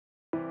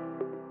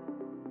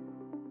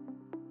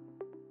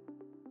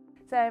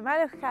So My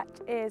Local Catch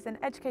is an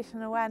education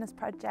and awareness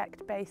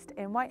project based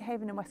in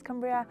Whitehaven in West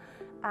Cumbria,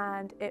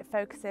 and it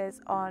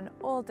focuses on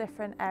all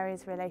different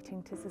areas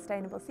relating to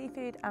sustainable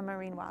seafood and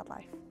marine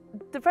wildlife.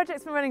 The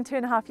project's been running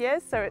 2.5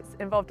 years, so it's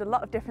involved a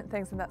lot of different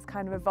things, and that's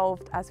kind of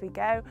evolved as we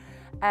go.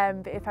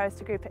 But if I was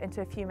to group it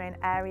into a few main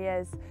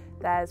areas,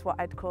 there's what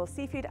I'd call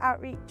seafood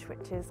outreach,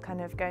 which is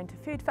kind of going to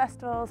food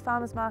festivals,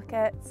 farmers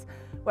markets,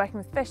 working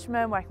with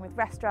fishermen, working with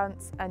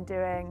restaurants, and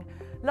doing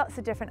lots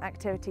of different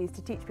activities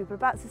to teach people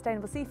about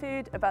sustainable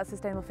seafood, about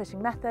sustainable fishing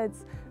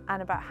methods,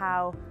 and about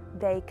how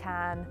they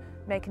can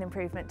make an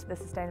improvement to the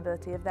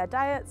sustainability of their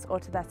diets or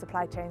to their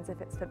supply chains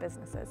if it's for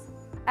businesses.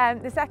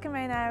 The second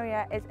main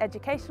area is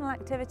educational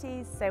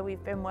activities. So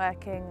we've been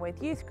working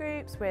with youth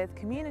groups, with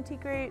community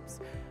groups,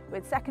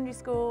 with secondary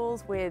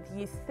schools, with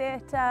youth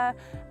theatre,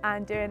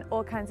 and doing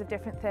all kinds of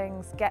different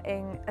things,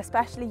 getting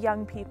especially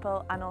young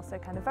people and also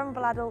kind of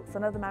vulnerable adults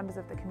and other members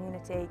of the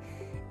community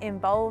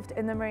involved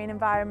in the marine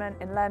environment,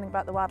 in learning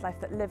about the wildlife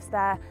that lives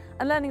there,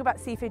 and learning about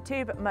seafood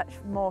too, but much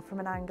more from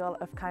an angle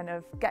of kind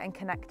of getting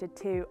connected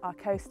to our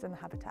coast and the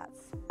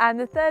habitats. And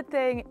the third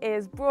thing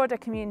is broader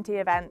community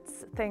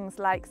events, things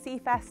like Sea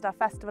Fest, our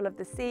Festival of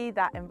the Sea,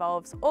 that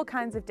involves all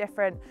kinds of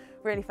different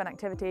really fun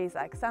activities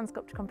like sand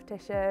sculpture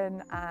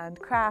competition and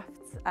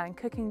crafts and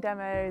cooking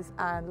demos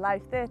and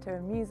live theatre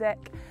and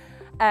music.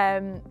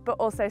 But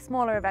also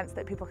smaller events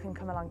that people can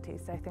come along to,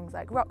 so things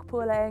like rock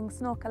pooling,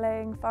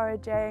 snorkeling,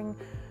 foraging,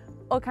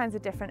 all kinds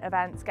of different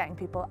events, getting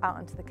people out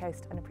onto the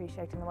coast and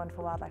appreciating the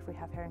wonderful wildlife we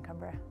have here in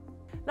Cumbria.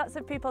 Lots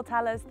of people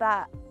tell us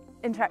that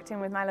interacting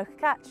with My Local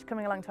Catch,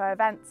 coming along to our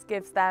events,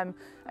 gives them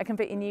a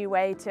completely new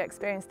way to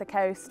experience the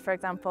coast. For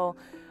example,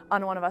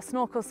 on one of our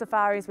snorkel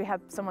safaris, we had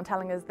someone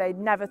telling us they'd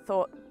never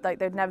thought, like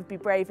they'd never be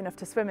brave enough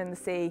to swim in the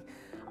sea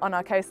on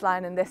our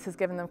coastline, and this has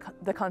given them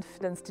the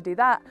confidence to do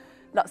that.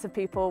 Lots of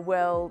people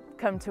will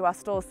come to our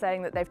stores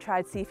saying that they've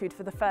tried seafood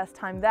for the first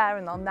time there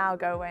and they'll now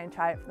go away and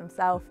try it for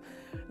themselves.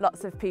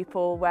 Lots of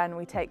people, when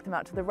we take them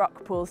out to the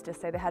rock pools, just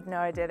say they had no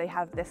idea they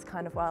have this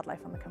kind of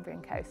wildlife on the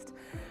Cumbrian coast.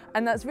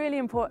 And that's really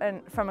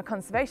important from a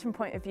conservation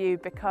point of view,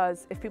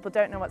 because if people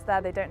don't know what's there,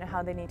 they don't know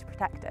how they need to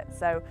protect it.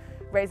 So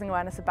raising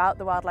awareness about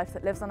the wildlife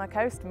that lives on our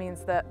coast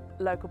means that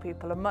local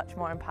people are much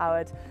more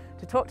empowered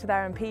to talk to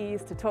their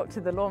MPs, to talk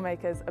to the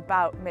lawmakers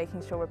about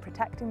making sure we're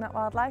protecting that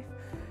wildlife.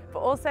 But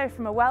also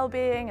from a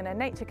well-being and a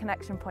nature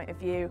connection point of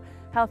view,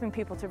 helping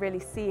people to really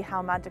see how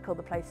magical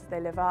the places they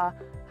live are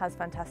has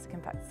fantastic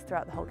impacts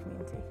throughout the whole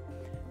community.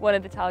 One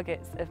of the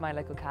targets of My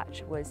Local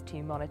Catch was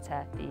to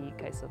monitor the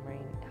coastal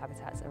marine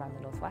habitats around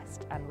the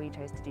northwest, and we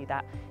chose to do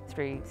that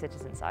through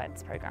citizen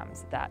science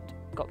programmes that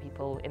got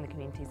people in the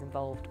communities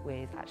involved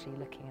with actually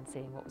looking and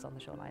seeing what was on the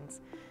shorelines.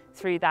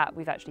 Through that,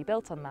 we've actually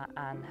built on that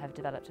and have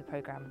developed a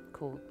programme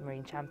called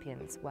Marine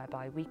Champions,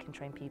 whereby we can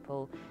train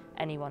people,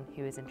 anyone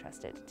who is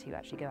interested, to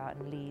actually go out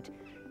and lead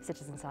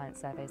citizen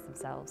science surveys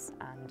themselves,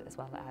 and as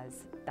well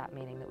as that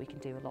meaning that we can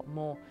do a lot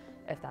more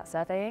of that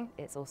surveying,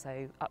 it's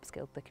also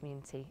upskilled the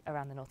community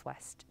around the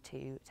northwest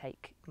to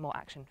take more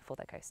action for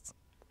their coasts.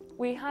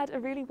 We had a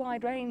really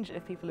wide range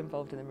of people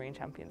involved in the Marine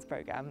Champions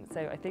programme,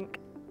 so I think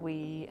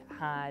we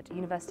had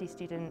university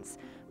students,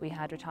 we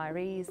had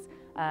retirees.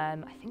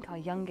 I think our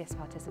youngest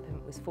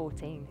participant was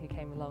 14 who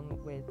came along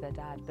with their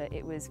dad, but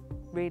it was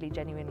really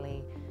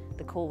genuinely,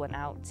 the call went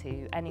out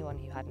to anyone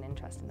who had an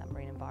interest in that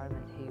marine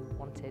environment, who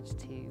wanted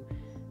to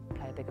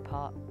play a bigger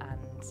part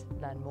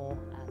and learn more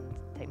and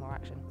take more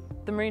action.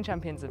 The Marine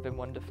Champions have been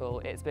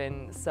wonderful. It's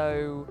been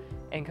so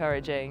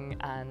encouraging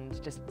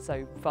and just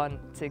so fun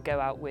to go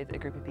out with a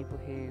group of people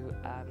who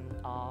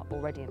are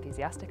already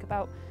enthusiastic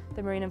about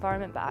the marine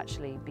environment, but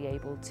actually be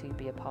able to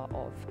be a part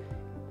of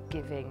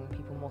giving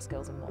people more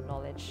skills and more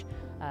knowledge.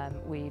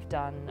 We've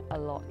done a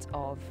lot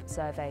of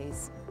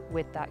surveys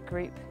with that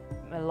group.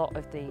 A lot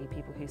of the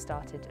people who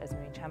started as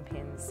Marine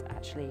Champions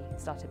actually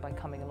started by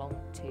coming along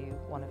to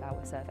one of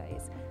our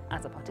surveys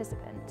as a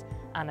participant,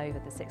 and over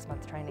the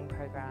 6-month training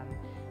programme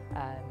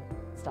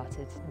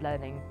started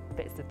learning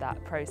bits of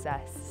that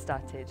process,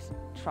 started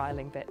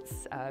trialling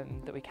bits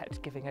that we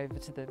kept giving over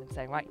to them and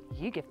saying, right,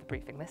 you give the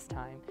briefing this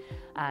time.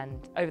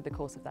 And over the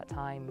course of that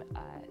time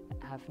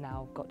have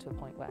now got to a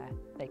point where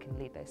they can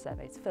lead those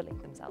surveys fully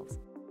themselves.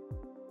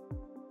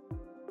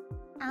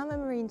 I'm a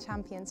Marine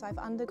Champion, so I've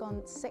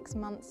undergone 6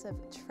 months of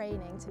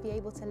training to be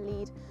able to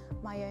lead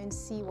my own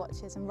sea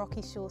watches and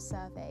rocky shore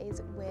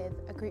surveys with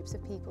groups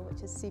of people,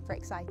 which is super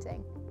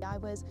exciting. I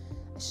was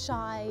a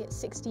shy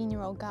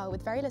 16-year-old girl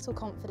with very little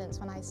confidence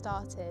when I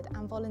started,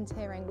 and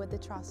volunteering with the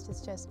Trust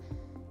has just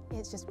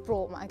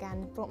brought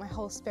my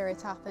whole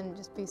spirit up and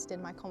just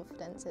boosted my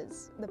confidence.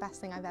 It's the best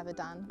thing I've ever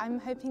done. I'm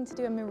hoping to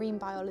do a marine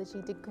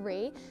biology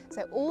degree,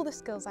 so all the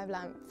skills I've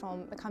learnt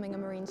from becoming a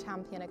Marine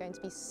Champion are going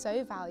to be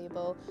so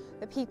valuable.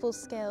 The people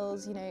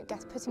skills,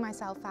 putting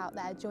myself out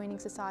there, joining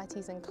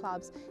societies and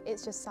clubs,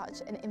 it's just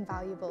such an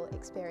invaluable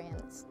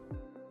experience.